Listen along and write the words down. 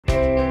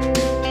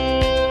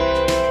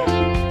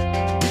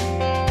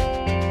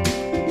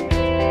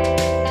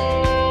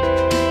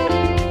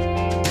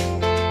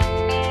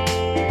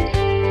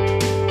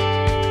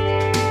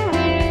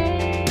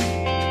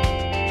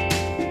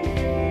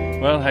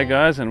Hey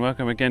guys, and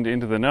welcome again to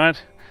Into the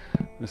Night.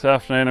 This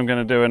afternoon I'm going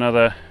to do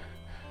another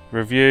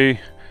review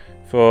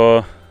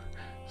for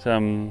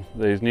some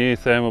of these new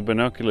thermal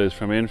binoculars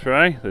from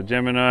InfiRay, the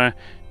Gemini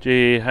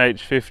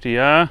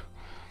GEH50R.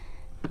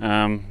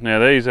 Now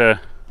these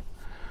are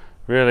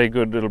really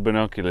good little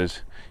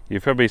binoculars.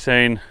 You've probably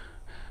seen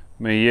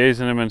me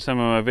using them in some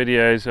of my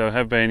videos. I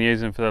have been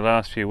using them for the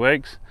last few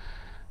weeks,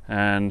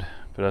 but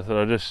I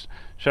thought I'd just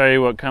show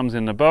you what comes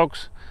in the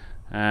box,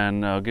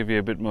 and I'll give you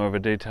a bit more of a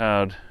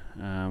detailed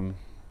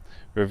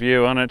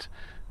review on it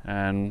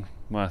and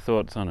my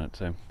thoughts on it.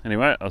 So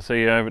anyway, I'll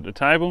see you over at the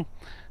table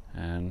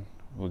and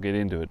we'll get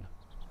into it.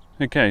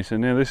 Okay, so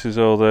now this is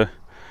all the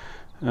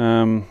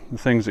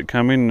things that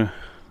come in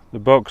the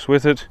box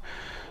with it.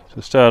 So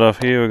to start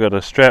off here, we've got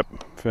a strap,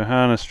 for a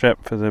harness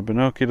strap for the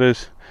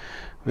binoculars.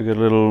 We've got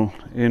a little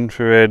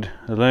infrared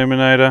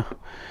illuminator.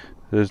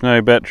 There's no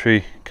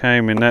battery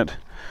came in that,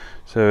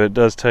 so it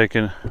does take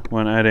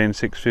one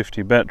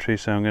 18650 battery,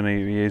 so I'm going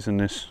to be using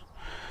this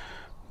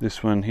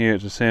one here.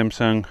 It's a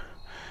Samsung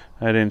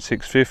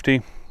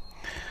 18650.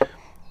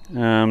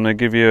 They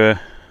give you a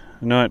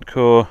night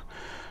core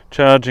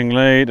charging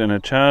lead and a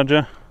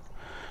charger,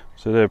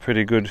 so they're a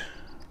pretty good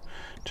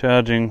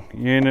charging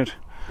unit.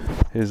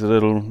 Here's a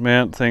little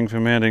mount thing for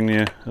mounting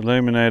the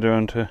illuminator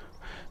onto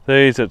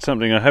these. That's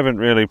something I haven't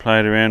really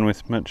played around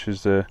with much,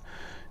 is the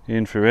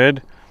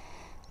infrared,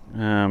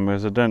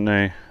 because I don't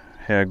know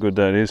how good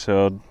that is,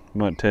 so I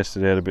might test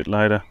it out a bit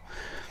later.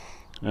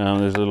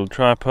 There's a little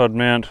tripod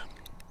mount.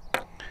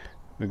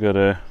 We've got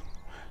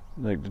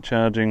like the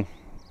charging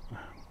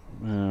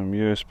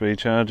USB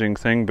charging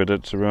thing, but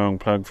it's the wrong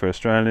plug for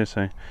Australia,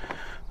 so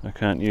I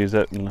can't use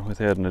that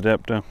without an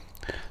adapter.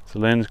 It's a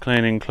lens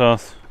cleaning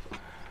cloth.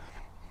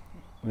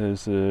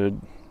 There's the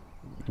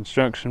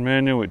instruction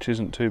manual, which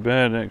isn't too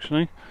bad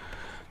actually,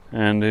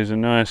 and there's a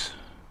nice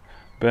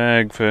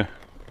bag for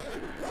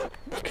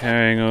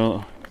carrying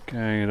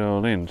it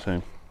all in.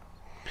 So,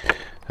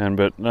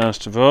 but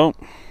last of all,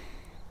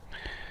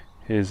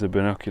 here's the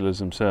binoculars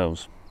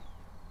themselves.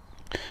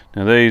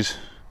 Now these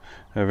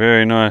are a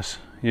very nice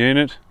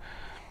unit.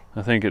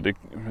 I think at the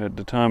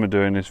time of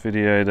doing this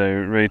video they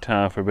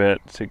retail for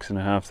about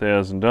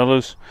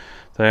 $6,500.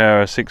 They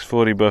are a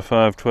 640 by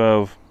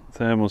 512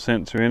 thermal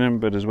sensor in them,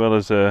 but as well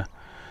as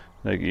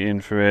like your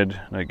infrared,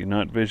 like your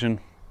night vision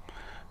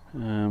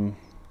in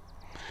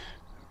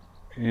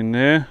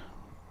there.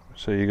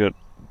 So you got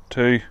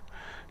two.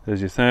 There's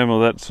your thermal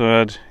that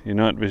side, your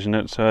night vision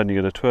that side, and you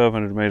got a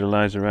 1200 meter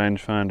laser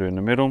rangefinder in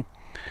the middle.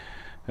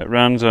 It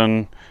runs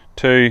on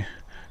two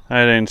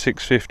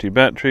 18650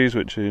 batteries,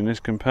 which are in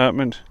this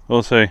compartment.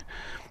 Also,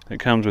 it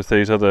comes with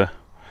these other,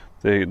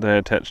 they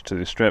attach to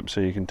the strap, so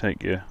you can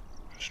take your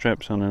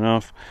straps on and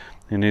off.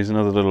 And here's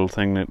another little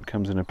thing that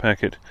comes in a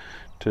packet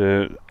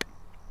to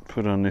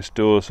put on this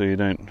door, so you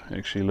don't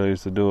actually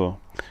lose the door,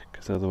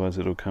 because otherwise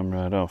it'll come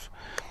right off.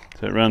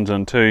 So it runs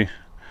on two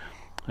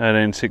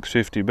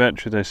 18650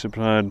 batteries. They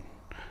supplied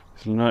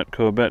these night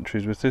core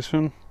batteries with this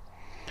one.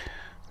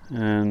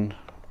 And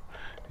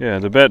yeah,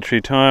 the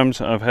battery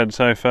times I've had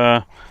so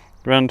far,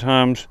 run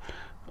times,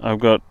 I've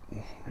got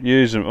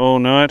used them all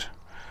night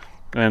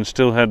and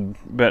still had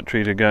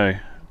battery to go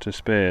to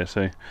spare.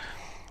 So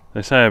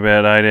they say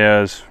about 8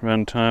 hours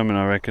run time, and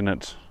I reckon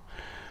that's,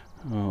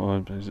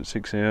 or is it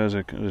 6 hours?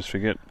 I just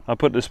forget. I'll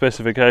put the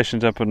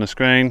specifications up on the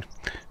screen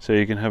so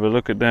you can have a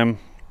look at them.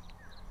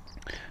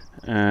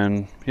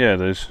 And yeah,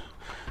 they're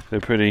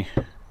pretty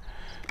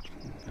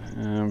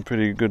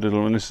good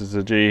little one. This is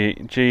the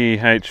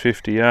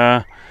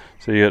GEH50R.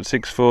 So you got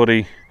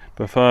 640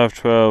 by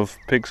 512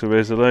 pixel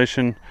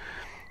resolution.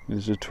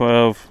 There's a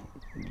 12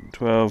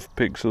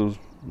 pixels,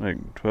 like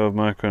 12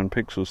 micron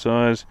pixel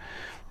size.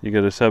 You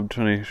got a sub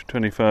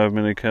 25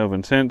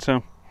 millikelvin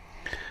sensor,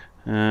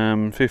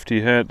 50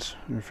 hertz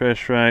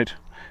refresh rate,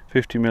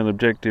 50 mm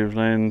objective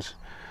lens,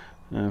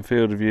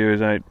 field of view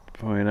is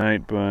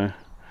 8.8 by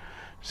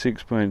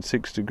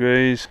 6.6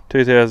 degrees,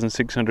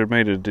 2,600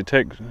 meter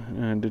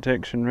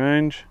detection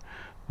range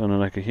on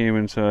like a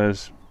human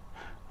size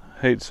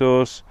heat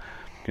source.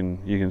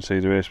 You can see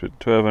the rest, but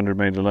 1200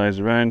 meter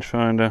laser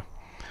rangefinder,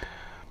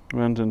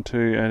 runs on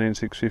two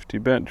 18650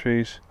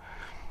 batteries.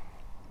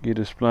 Your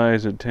display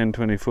is at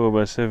 1024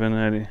 by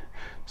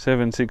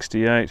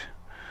 768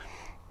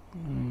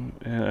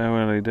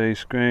 OLED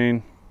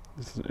screen.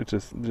 It's a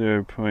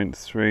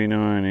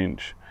 0.39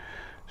 inch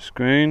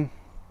screen,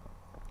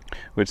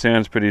 which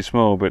sounds pretty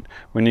small, but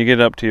when you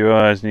get up to your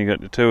eyes and you got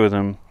the two of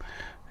them,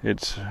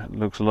 it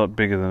looks a lot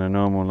bigger than a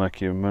normal,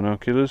 like your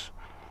binoculars.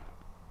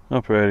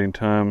 Operating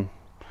time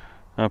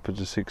upwards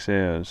of 6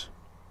 hours.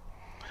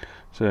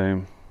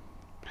 So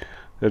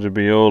that'd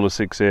be all the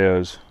 6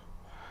 hours,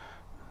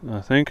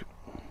 I think.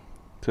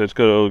 So it's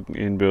got all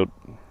inbuilt,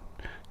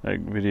 like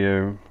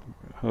video,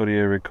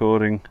 audio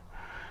recording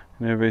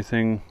and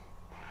everything.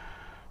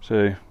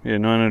 So yeah,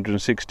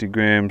 960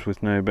 grams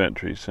with no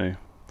battery, so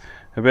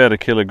about a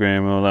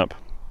kilogram all up.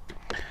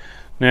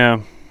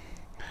 Now,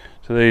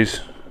 so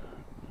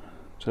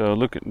I'll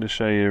look at to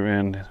show you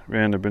around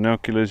the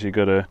binoculars. You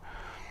got a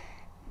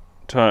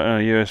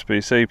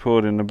USB-C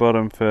port in the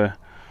bottom for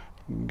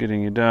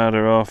getting your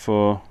data off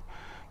or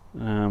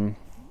updating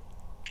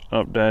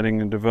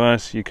the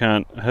device. It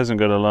hasn't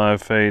got a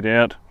live feed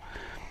out.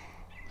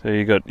 So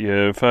you got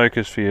your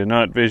focus for your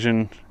night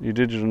vision, your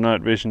digital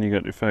night vision. You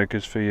got your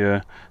focus for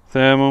your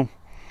thermal,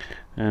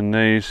 and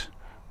these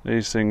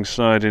things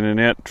slide in and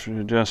out to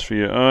adjust for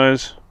your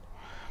eyes.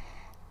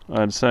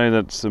 I'd say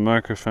that's the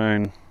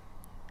microphone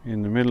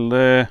in the middle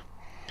there,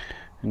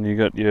 and you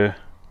got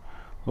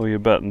all your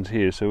buttons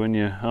here. So when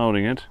you're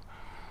holding it,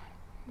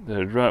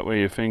 they're right where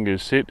your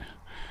fingers sit,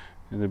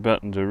 and the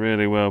buttons are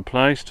really well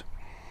placed.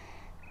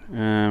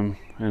 And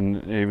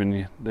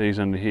even these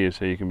under here,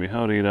 so you can be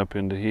holding it up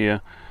into here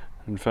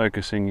and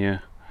focusing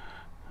your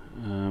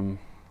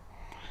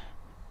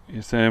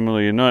thermal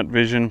or your night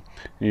vision.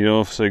 And you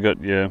also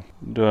got your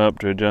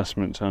diopter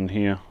adjustments on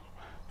here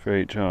for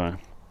each eye.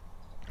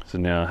 So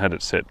now I had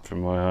it set for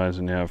my eyes,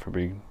 and now I've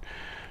probably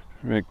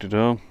wrecked it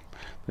all.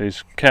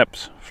 These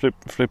caps,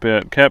 flip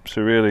out caps,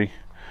 are really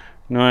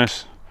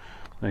nice.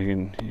 They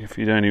can, if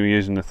you're only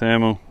using the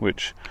thermal,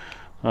 which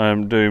I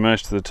do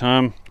most of the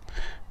time,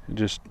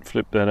 just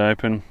flip that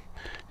open.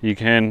 You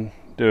can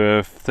do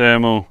a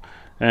thermal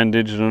and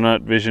digital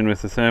night vision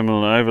with the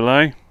thermal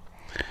overlay,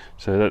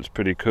 so that's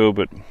pretty cool,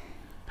 but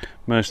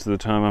most of the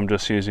time I'm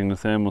just using the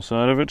thermal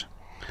side of it.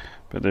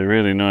 But they're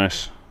really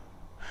nice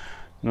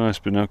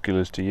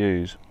binoculars to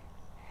use.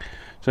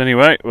 So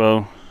anyway,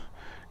 well,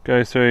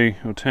 go through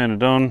or turn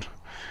it on.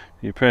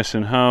 You press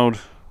and hold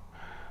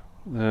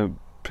the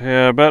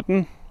power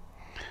button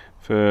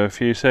for a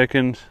few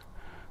seconds,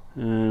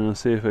 and I'll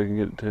see if I can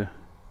get it to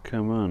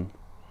come on.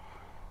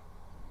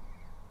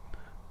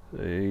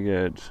 There you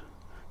go,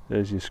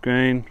 there's your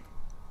screen.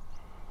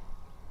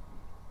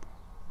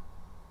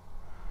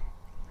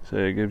 So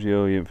it gives you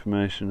all your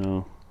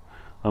information.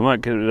 I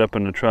might get it up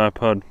on a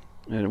tripod,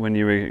 and when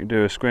you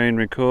do a screen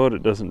record,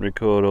 it doesn't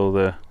record all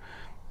the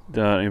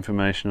data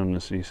information on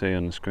this you see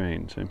on the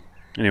screen. So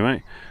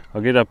anyway,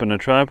 I'll get up on a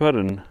tripod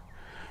and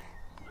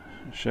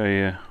show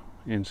you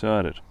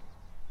inside it.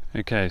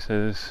 Okay,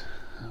 so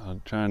I'll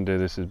try and do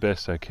this as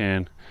best I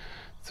can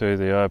through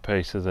the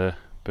eyepiece of the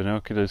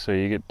binoculars, so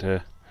you get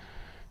to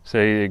see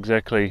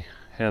exactly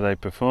how they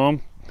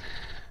perform,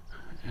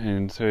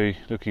 and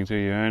looking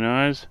through your own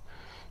eyes.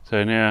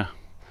 So now,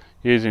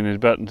 using these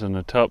buttons on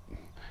the top,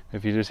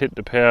 if you just hit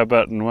the power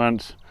button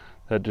once,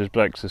 that just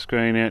blacks the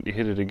screen out. You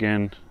hit it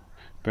again,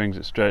 brings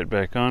it straight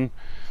back on.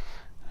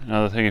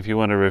 Another thing, if you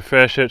want to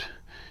refresh it,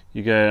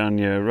 you go on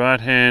your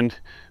right hand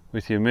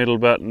with your middle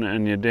button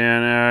and your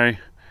down arrow,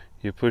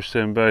 you push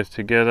them both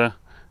together,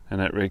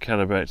 and that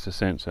recalibrates the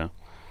sensor.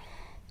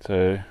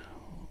 So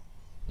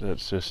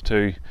that's just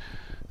two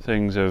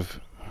things I'll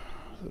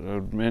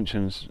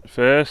mention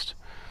first.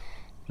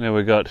 Now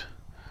we've got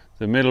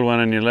the middle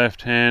one in your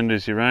left hand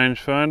is your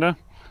rangefinder,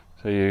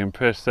 so you can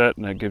press that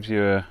and that gives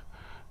you a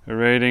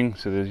reading.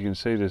 So as you can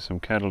see, there's some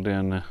cattle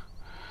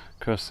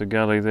across the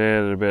gully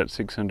there at about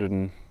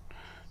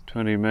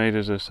 620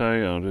 metres or so.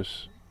 I'll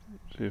just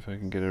see if I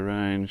can get a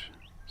range.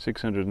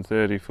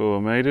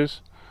 634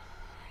 metres.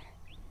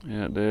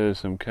 Out there's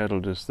some cattle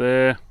just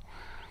there.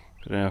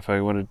 But now if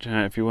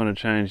you want to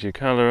change your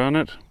colour on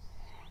it,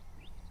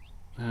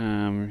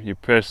 you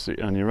press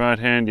on your right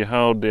hand, you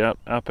hold the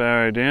up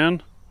arrow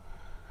down,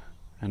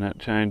 and that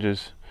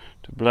changes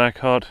to black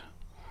hot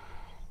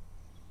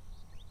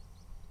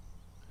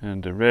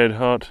and to red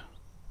hot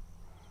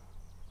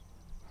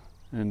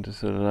and to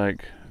sort of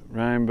like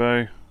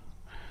rainbow,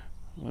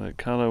 or that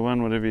colour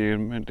one, whatever you're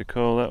meant to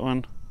call that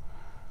one,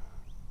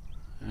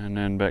 and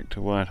then back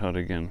to white hot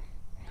again.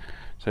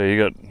 So you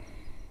got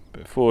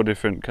 4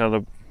 different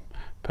colour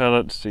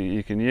palettes that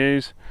you can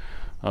use.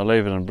 I'll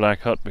leave it on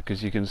black hot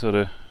because you can sort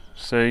of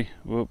see,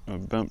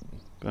 I'm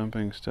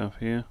bumping stuff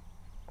here.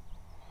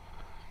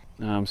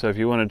 So if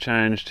you want to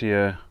change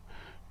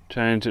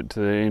it to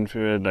the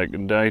infrared, like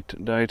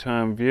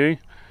daytime view,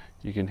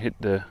 you can hit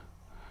the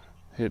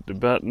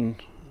button,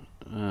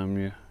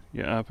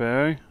 your up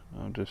arrow.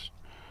 I'll just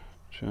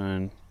try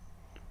and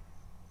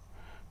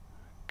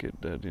get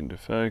that into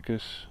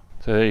focus.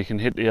 So you can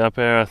hit the up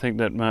arrow. I think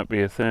that might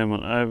be a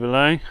thermal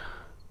overlay.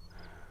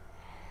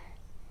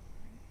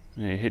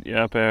 You hit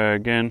your up arrow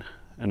again,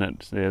 and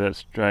that's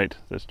straight.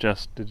 That's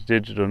just the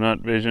digital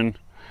night vision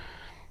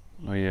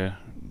or your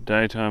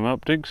daytime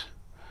optics.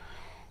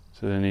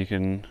 So then you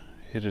can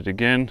hit it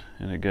again,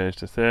 and it goes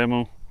to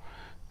thermal.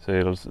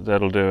 So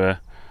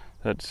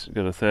that's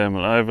got a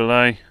thermal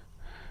overlay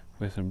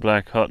with a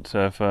black hot.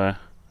 So if I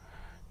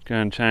go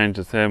and change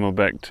the thermal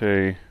back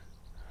to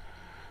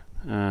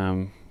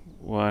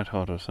white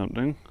hot or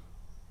something,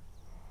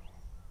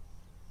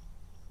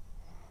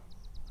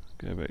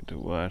 go back to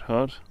white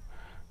hot.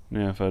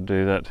 Now if I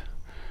do that,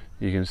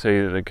 you can see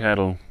that the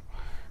cattle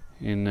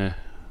in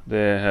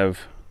there have,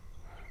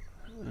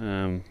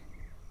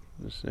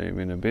 let's zoom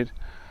in a bit,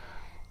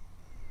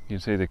 you can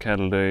see the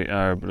cattle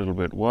are a little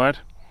bit white.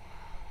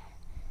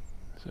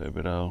 So,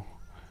 but I'll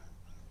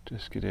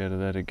just get out of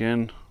that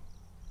again,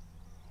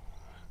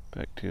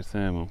 back to your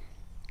thermal.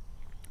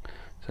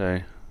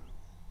 So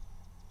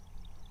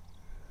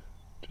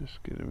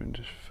just get them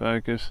into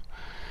focus.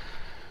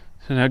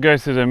 So now go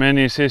through the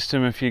menu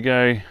system. If you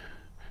go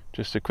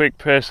just a quick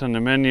press on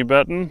the menu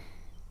button,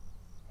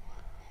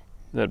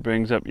 that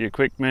brings up your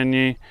quick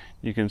menu.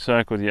 You can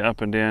cycle your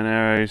up and down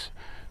arrows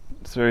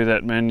through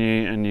that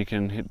menu, and you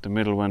can hit the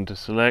middle one to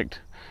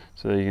select,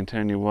 so that you can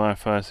turn your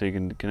Wi-Fi so you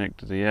can connect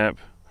to the app.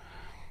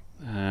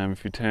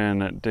 If you turn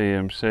that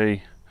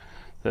DMC,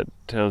 that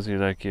tells you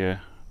like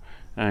your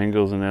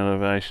angles and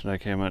elevation,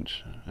 like how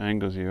much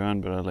angles you're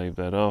on, but I'll leave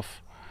that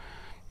off.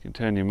 You can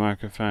turn your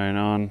microphone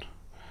on,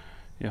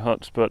 your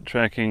hotspot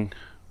tracking.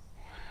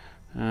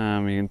 You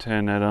can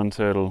turn that on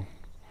so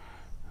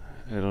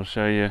it'll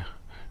show you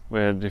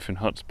where different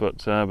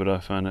hotspots are, but I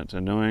find that's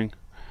annoying,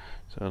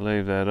 so I'll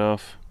leave that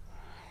off.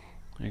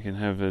 You can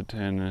have it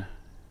turn the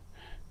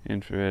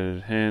infrared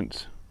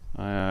enhance,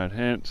 IR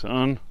enhance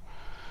on,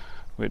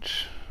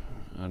 which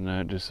I don't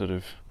know, it just sort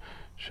of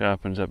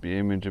sharpens up your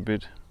image a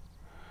bit.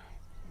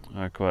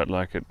 I quite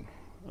like it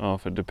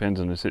off. It depends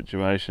on the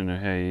situation or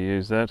how you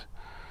use that.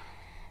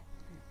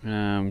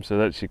 So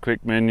that's your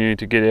quick menu.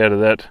 To get out of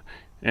that,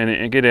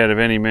 and get out of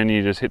any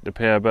menu, just hit the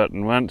power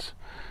button once,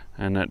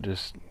 and that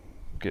just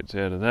gets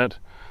out of that.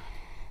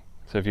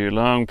 So if you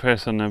long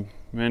press on the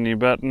menu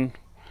button,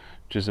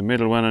 which is the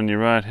middle one on your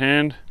right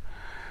hand,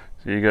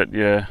 so you got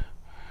your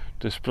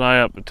display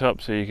up the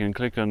top, so you can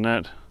click on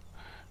that,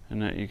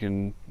 and that you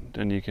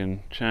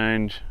can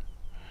change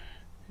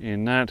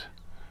in that.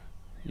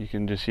 You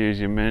can just use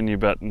your menu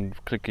button,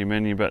 click your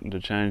menu button to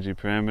change your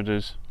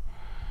parameters.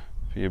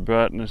 For your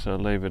brightness, I'll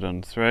leave it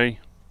on 3.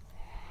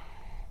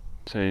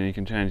 So you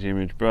can change the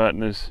image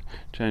brightness,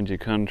 change your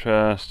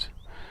contrast,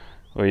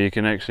 or you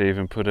can actually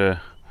even put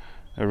a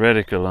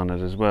reticle on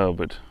it as well,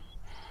 but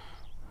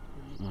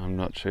I'm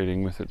not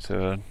shooting with it,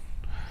 so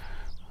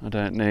I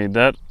don't need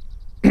that.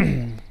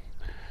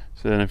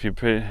 So then if you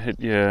hit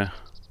your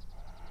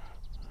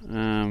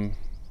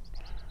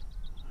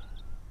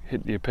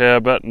power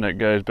button, that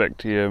goes back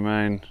to your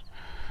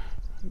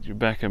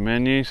back of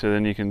menu. So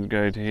then you can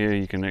go to here,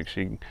 you can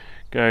actually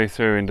go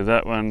through into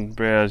that one,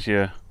 browse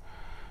your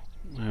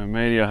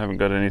media. I haven't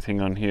got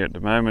anything on here at the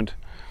moment,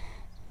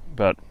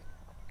 but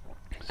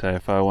so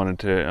if I wanted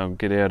to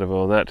get out of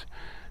all that,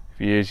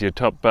 if you use your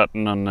top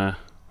button on the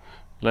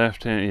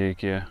left hand,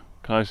 your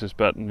closest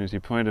button is your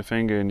pointer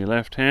finger in your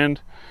left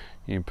hand,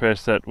 you can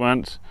press that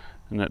once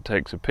and that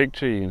takes a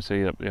picture. You can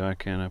see up the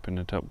icon up in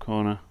the top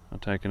corner. I'll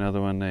take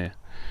another one there.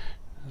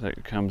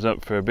 That comes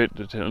up for a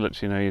bit to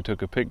let you know you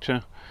took a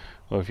picture,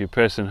 or if you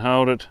press and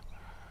hold it,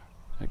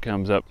 it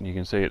comes up and you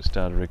can see it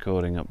started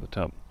recording up the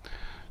top.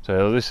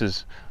 So this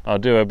is, I'll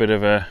do a bit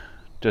of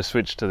just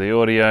switch to the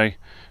audio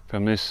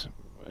from this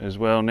as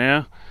well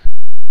now.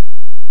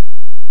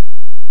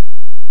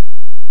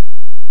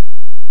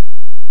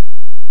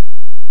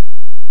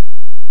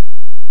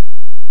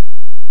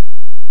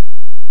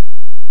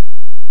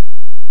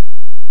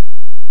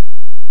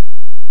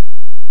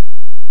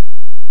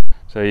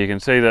 So you can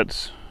see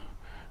that's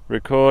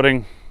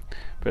recording,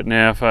 but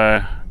now if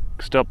I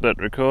stop that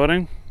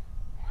recording,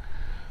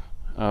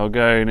 I'll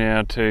go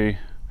now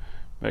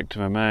back to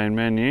my main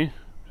menu.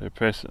 So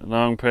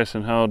long press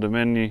and hold the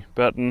menu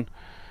button,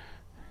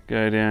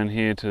 go down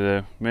here to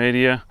the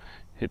media,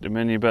 hit the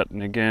menu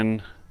button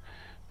again,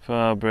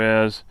 file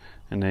browse,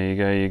 and there you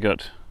go, you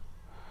got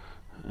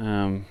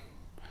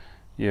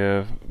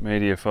your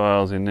media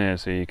files in there,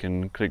 so you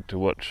can click to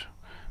watch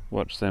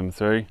them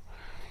through.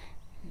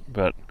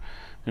 But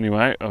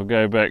anyway, I'll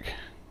go back,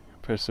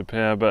 press the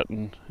power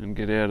button and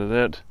get out of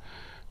that.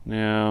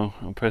 Now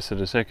I'll press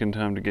it a second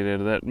time to get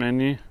out of that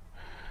menu.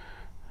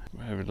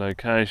 Have a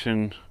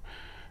location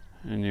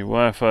and your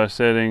Wi-Fi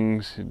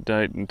settings, your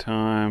date and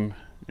time,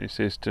 your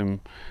system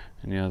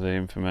and your other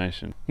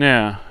information.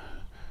 Now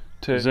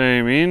to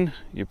zoom in,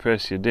 you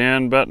press your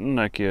down button,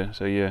 like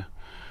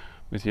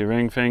with your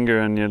ring finger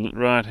and your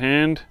right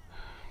hand,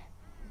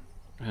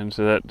 and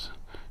so that's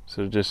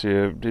sort of just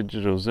your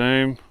digital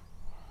zoom.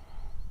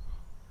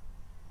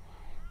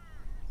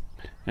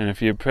 And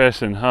if you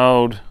press and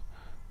hold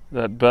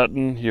that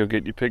button, you'll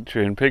get your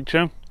picture in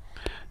picture.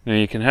 Now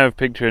you can have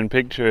picture in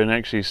picture and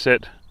actually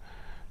set,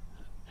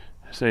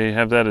 so you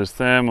have that as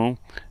thermal,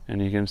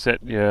 and you can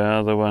set your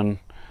other one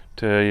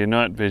to your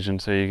night vision,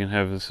 so you can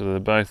have sort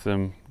of both of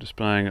them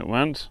displaying at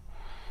once.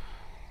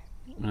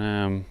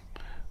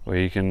 Or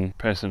you can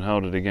press and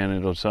hold it again,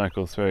 it'll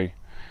cycle through.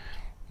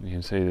 You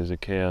can see there's a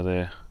cow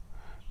there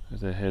with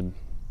their head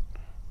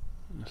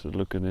sort of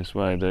looking this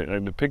way.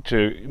 The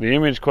picture, the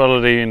image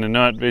quality in the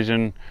night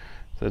vision,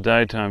 the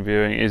daytime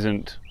viewing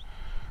isn't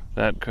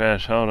that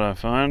crash hot, I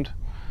find.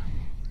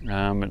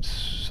 It's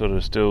sort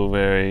of still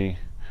very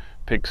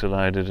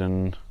pixelated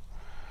and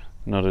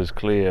not as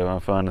clear. I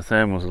find the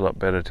thermal's a lot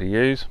better to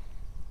use.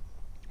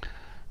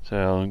 So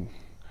I'll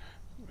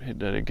hit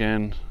that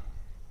again.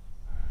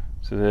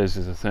 So there's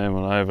the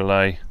thermal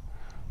overlay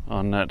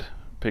on that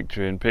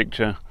picture in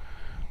picture,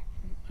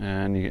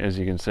 and as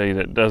you can see,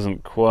 that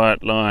doesn't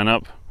quite line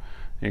up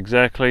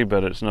exactly,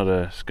 but it's not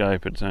a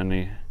scope, it's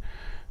only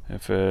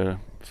for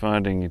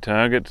finding your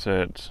target,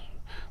 so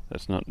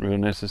that's not real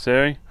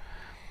necessary.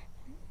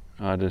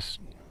 I just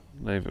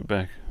leave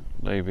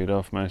it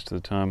off most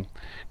of the time,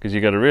 because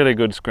you've got a really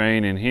good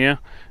screen in here.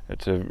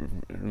 It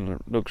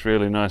looks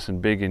really nice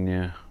and big in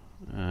your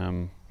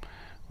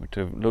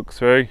to look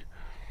through.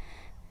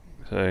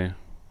 So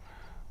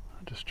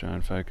I'll just try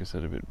and focus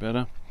it a bit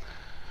better.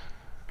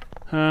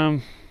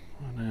 Now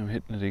I'm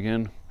hitting it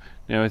again.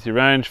 Now with your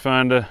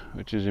rangefinder,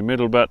 which is your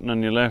middle button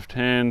on your left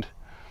hand,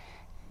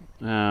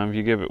 if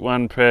you give it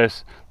one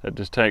press, that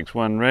just takes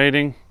one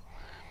reading.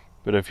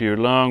 But if you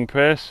long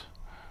press,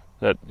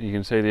 that you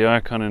can see the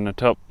icon in the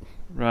top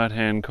right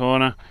hand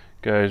corner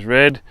goes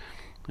red,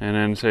 and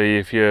then see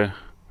if you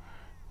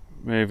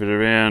move it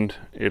around,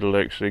 it'll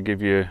actually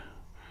give you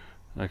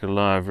like a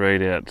live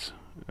readouts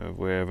of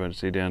wherever.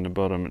 See down the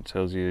bottom it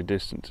tells you the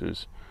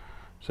distances.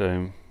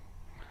 So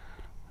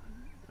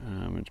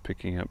it's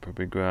picking up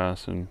probably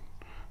grass and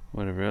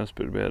whatever else,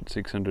 but about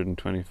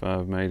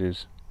 625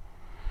 metres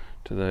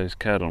to those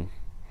cattle.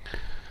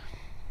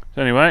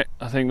 So anyway,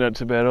 I think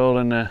that's about all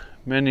in the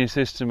menu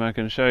system I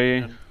can show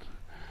you.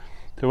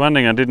 The one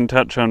thing I didn't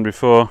touch on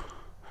before,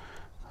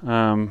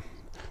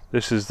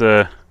 this is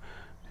the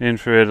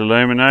infrared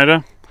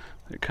illuminator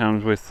that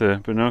comes with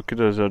the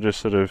binoculars. I'll just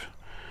sort of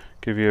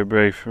give you a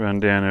brief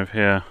rundown of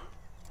how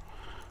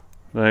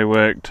they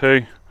work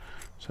too.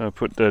 So I'll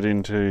put that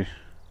into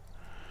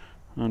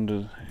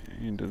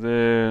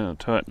there. I'll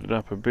tighten it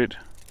up a bit,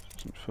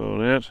 doesn't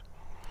fall out.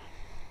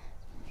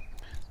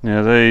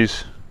 Now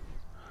this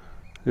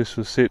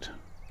will sit,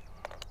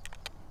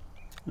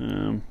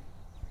 you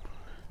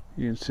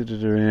can sit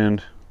it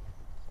around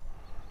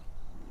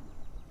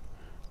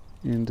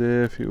in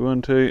there if you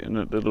want to, and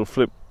that little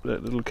flip,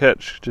 that little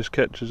catch just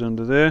catches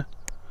under there,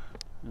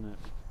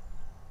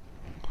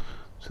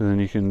 so then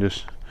you can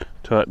just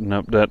tighten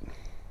up that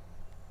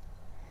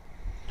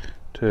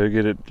to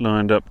get it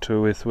lined up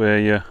to with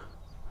where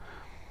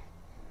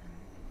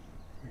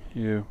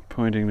you're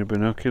pointing the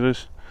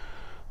binoculars.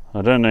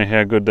 I don't know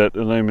how good that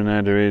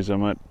illuminator is. I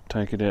might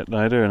take it out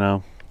later and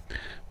I'll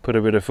put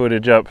a bit of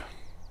footage up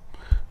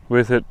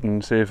with it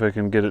and see if I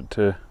can get it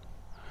to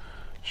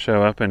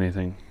show up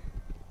anything.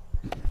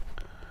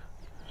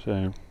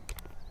 So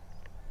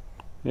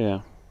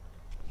yeah,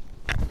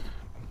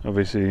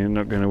 obviously you're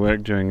not going to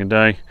work during the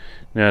day.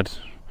 Now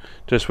it's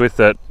just with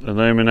that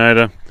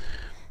illuminator,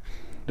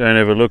 don't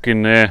ever look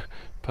in there,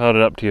 hold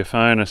it up to your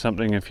phone or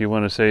something if you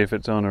want to see if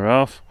it's on or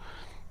off,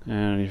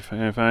 and your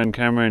phone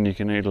camera, and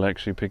it'll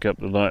actually pick up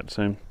the light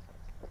so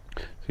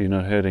you're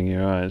not hurting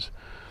your eyes.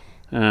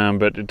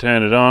 But to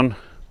turn it on,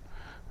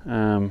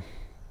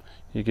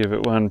 you give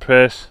it one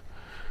press.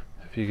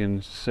 If you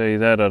can see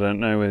that, I don't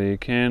know whether you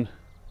can,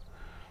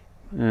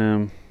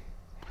 and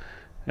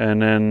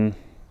then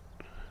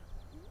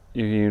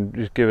you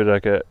just give it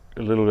like a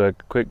little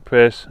quick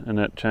press, and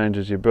that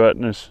changes your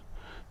brightness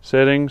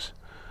settings,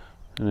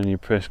 and then you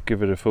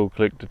give it a full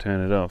click to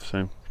turn it off.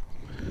 So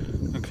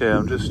okay,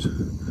 I'm just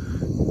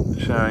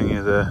showing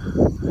you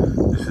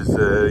this is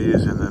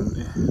using the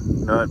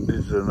night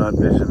vision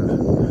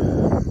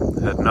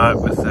at night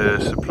with the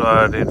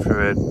supplied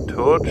infrared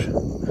torch,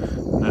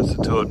 and that's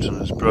the torch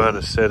on its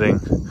brightest setting,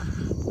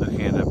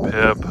 looking at a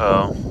power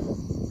pole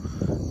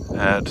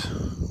at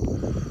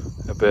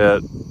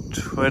about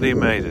 20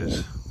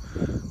 metres.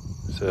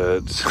 So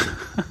it's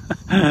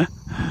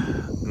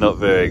not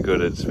very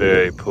good, it's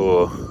very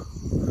poor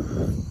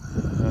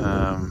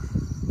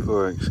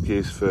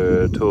excuse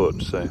for a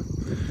torch. So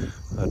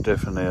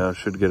I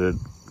should get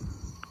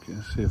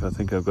see if I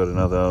think I've got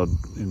another old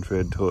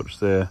infrared torch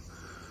there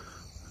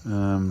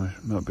I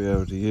might be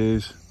able to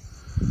use.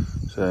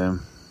 So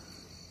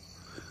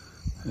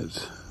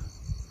it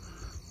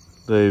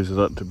leaves a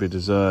lot to be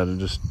desired. I'm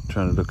just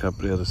trying to look up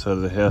the other side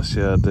of the house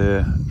yard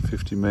there,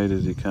 50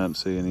 metres, you can't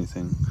see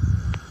anything.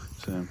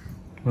 So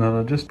well,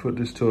 I just put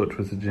this torch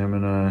with the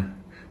Gemini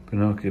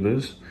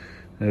binoculars.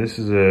 Now this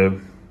is a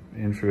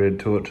infrared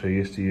torch I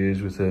used to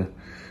use with a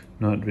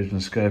night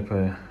vision scope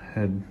I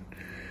had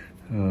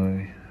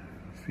a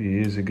few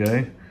years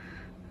ago,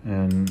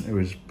 and it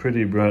was a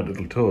pretty bright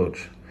little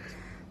torch,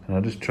 and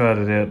I just tried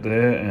it out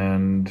there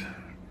and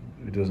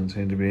it doesn't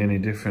seem to be any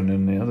different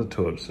than the other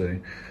torch. So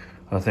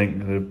I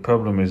think the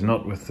problem is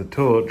not with the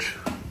torch,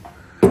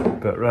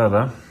 but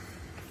rather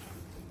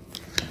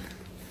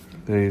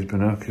these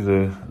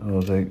binocular,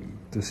 or the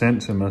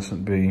sensor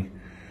mustn't be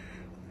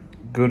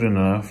good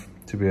enough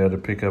to be able to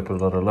pick up a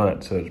lot of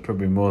light. So it's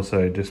probably more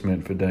so just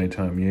meant for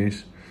daytime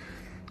use,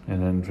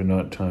 and then for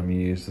nighttime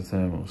you use the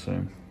thermal.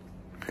 So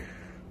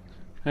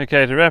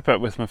okay, to wrap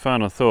up with my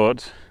final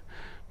thoughts,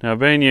 now I've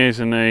been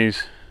using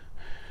these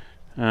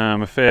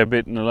a fair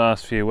bit in the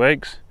last few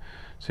weeks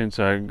since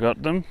I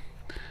got them,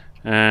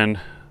 and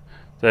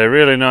they're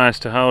really nice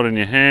to hold in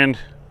your hand.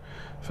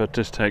 If I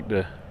just take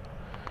the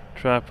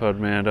tripod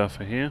mount off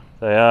of here,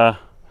 they are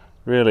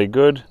really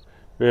good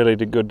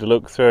to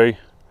look through.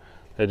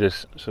 They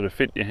just sort of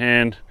fit your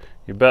hand,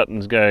 your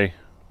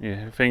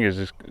fingers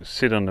just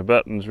sit on the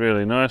buttons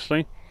really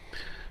nicely,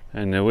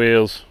 and the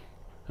wheels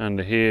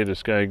under here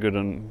just go good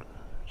on,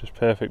 just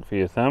perfect for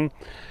your thumb.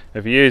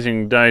 If you're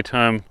using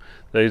daytime,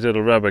 these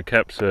little rubber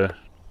caps are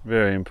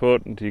very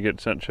important. You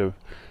get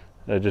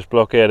they just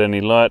block out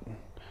any light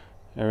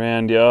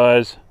around your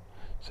eyes,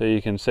 so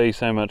you can see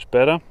so much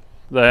better.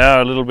 They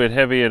are a little bit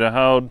heavier to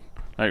hold,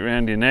 like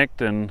around your neck,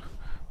 than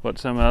what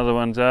some other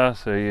ones are,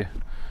 so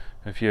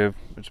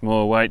it's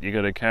more weight you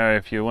got to carry.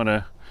 If you want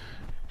to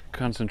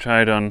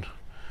concentrate on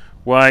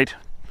weight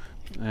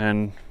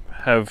and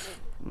have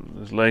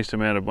the least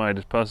amount of weight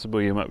as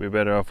possible, you might be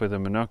better off with a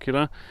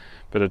monocular.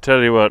 But I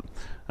tell you what,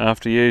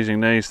 after using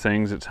these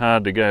things, it's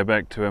hard to go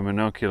back to a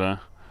monocular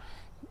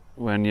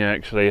when you're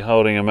actually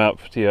holding them up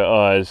to your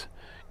eyes,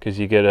 because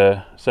you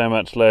get so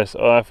much less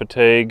eye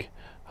fatigue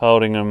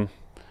holding them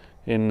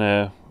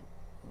in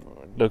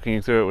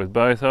looking through it with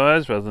both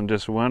eyes rather than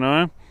just one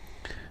eye.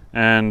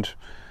 And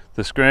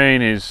the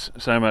screen is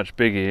so much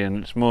bigger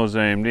and it's more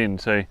zoomed in,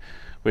 so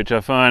which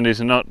I find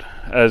is not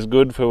as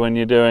good for when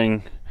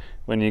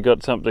you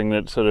got something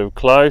that's sort of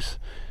close.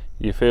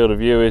 Your field of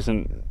view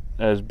isn't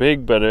as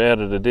big, but out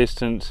at a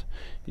distance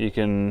you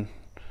can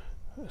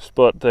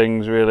spot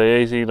things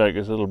really easy. Like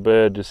this little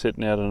bird just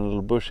sitting out in a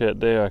little bush out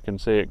there, I can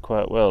see it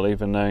quite well,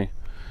 even though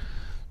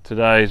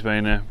today's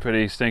been a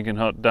pretty stinking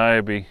hot day.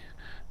 It'll be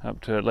up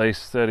to at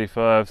least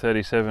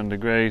 35-37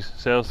 degrees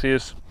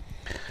Celsius,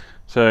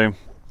 so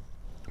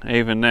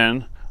even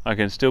then I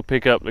can still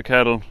pick up the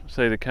cattle,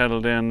 see the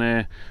cattle down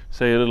there,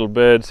 see a little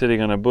bird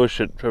sitting on a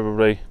bush at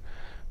probably,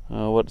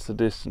 what's the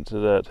distance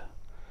of that?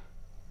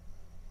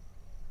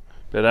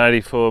 About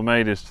 84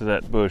 metres to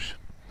that bush.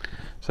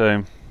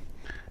 So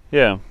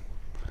yeah,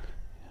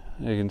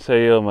 you can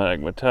see all my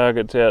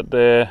targets out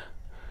there.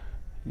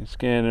 You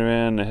scan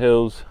around the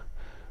hills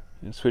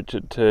and switch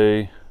it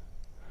to,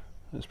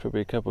 there's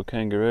probably a couple of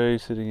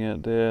kangaroos sitting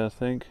out there, I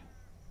think,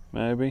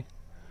 maybe.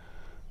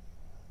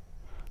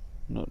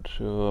 Not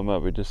sure, it might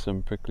be just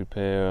some prickly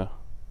pear or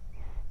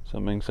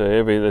something. So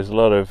there's a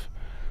lot of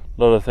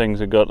things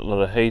that got a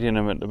lot of heat in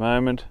them at the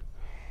moment.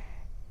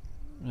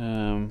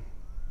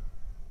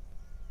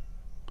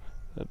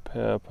 That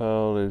power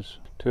pole is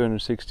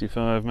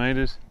 265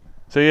 metres.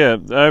 So yeah,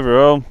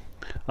 overall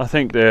I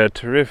think they're a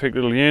terrific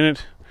little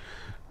unit.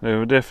 They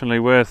were definitely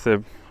worth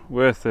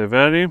their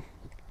value.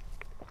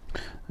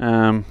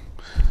 The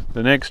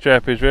neck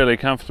strap is really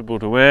comfortable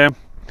to wear.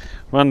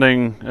 One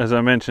thing, as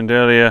I mentioned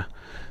earlier,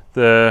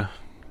 the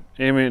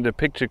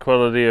picture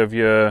quality of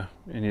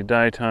in your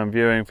daytime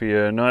viewing for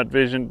your night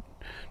vision,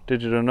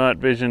 digital night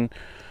vision,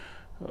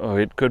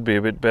 it could be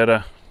a bit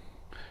better.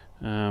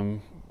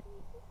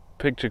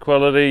 Picture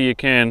quality,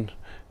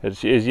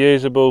 it's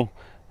usable,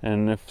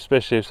 and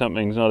especially if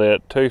something's not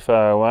out too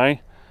far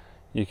away,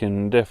 you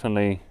can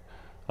definitely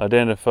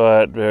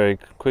identify it very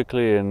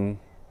quickly and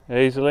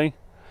easily.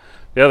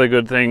 The other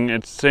good thing,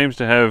 it seems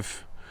to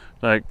have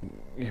like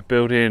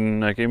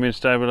built-in image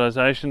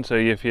stabilization, so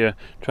if you're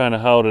trying to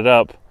hold it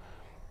up,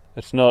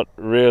 it's not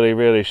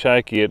really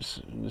shaky.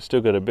 It's still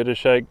got a bit of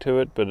shake to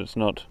it, but it's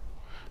not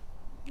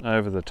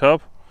over the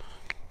top.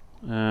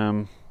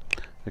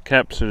 The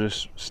caps are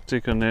just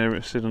sit on there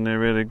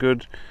really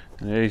good,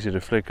 and they're easy to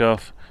flick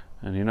off,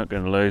 and you're not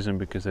going to lose them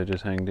because they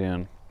just hang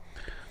down.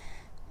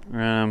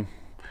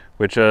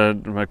 Which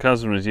my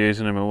cousin was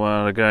using them a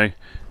while ago,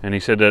 and he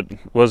said that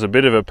was a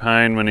bit of a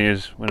pain when I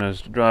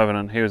was driving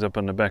on. He was up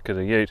on the back of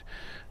the ute,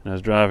 and I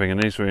was driving,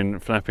 and these were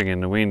flapping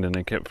in the wind, and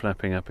they kept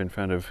flapping up in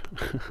front of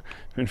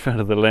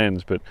the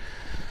lens. But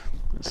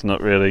it's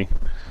not really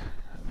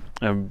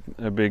a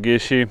big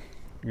issue,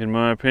 in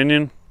my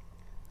opinion.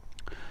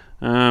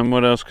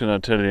 What else can I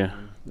tell you?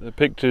 The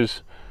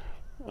pictures,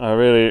 I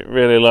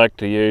really like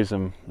to use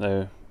them.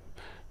 The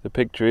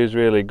picture is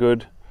really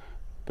good,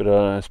 but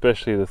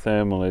especially the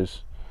thermal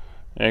is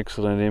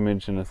excellent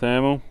image in the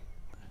thermal.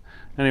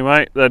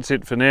 Anyway, that's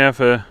it for now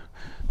for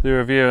the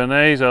review on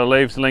these. I'll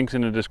leave the links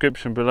in the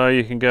description below.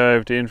 You can go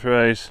over to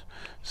InfiRay's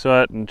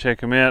site and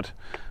check them out.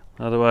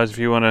 Otherwise, if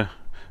you want to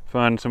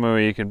find somewhere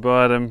where you can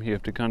buy them, you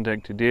have to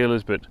contact your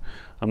dealers, but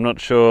I'm not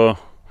sure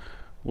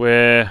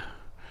where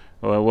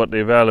or what the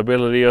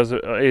availability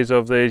is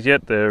of these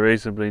yet. They're a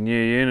reasonably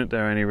new unit.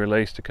 They're only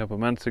released a couple of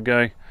months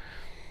ago.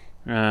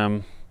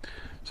 So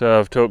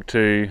I've talked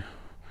to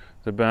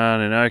the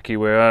barn in Oakey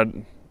where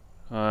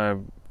I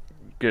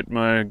get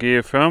my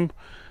gear from,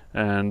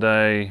 and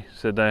they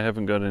said they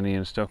haven't got any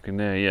in stock in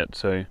there yet,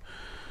 so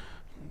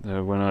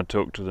when I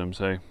talked to them.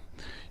 So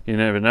you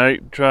never know,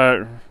 try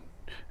it.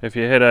 If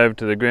you head over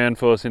to the Ground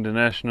Force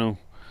International,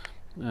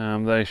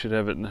 they should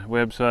have it on the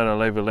website. I'll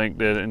leave a link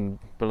there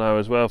below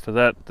as well for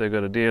that. They've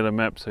got a dealer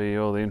map, so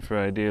all the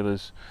InfiRay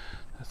dealers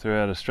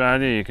throughout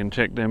Australia, you can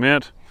check them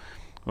out.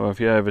 Or if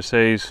you're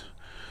overseas,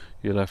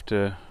 you'll have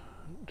to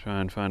try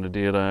and find a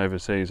dealer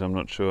overseas. I'm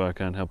not sure, I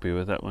can't help you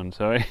with that one,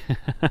 sorry.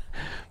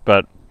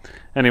 But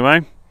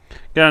anyway,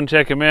 go and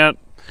check them out.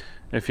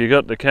 If you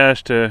got the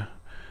cash to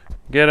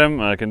get them,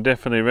 I can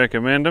definitely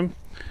recommend them.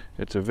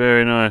 It's a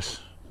very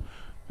nice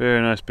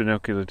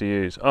binocular to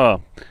use.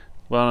 Oh,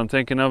 while I'm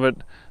thinking of it,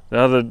 the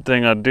other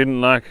thing I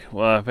didn't like,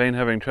 well, I've been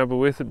having trouble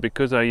with it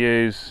because I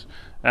use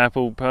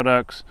Apple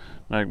products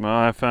like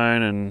my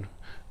iPhone and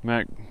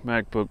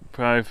MacBook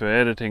Pro for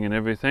editing and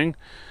everything.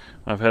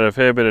 I've had a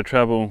fair bit of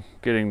trouble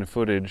getting the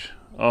footage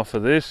off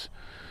of this,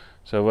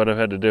 so what I've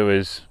had to do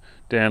is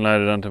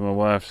download it onto my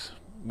wife's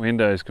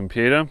Windows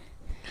computer,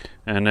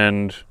 and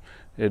then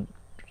it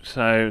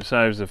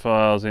saves the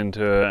files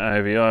into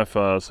AVI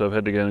files, so I've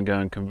had to go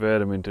and convert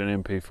them into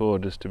an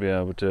MP4 just to be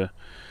able to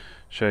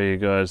show you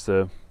guys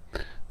the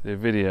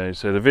video.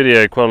 So the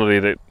video quality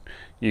that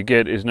you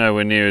get is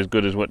nowhere near as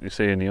good as what you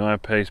see in the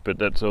eyepiece, but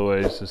that's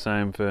always the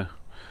same for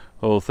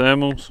all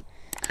thermals.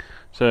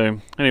 So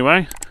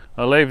anyway,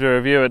 I'll leave the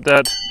review at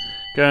that.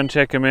 Go and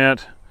check them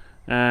out,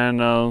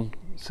 and I'll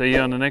see you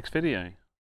on the next video.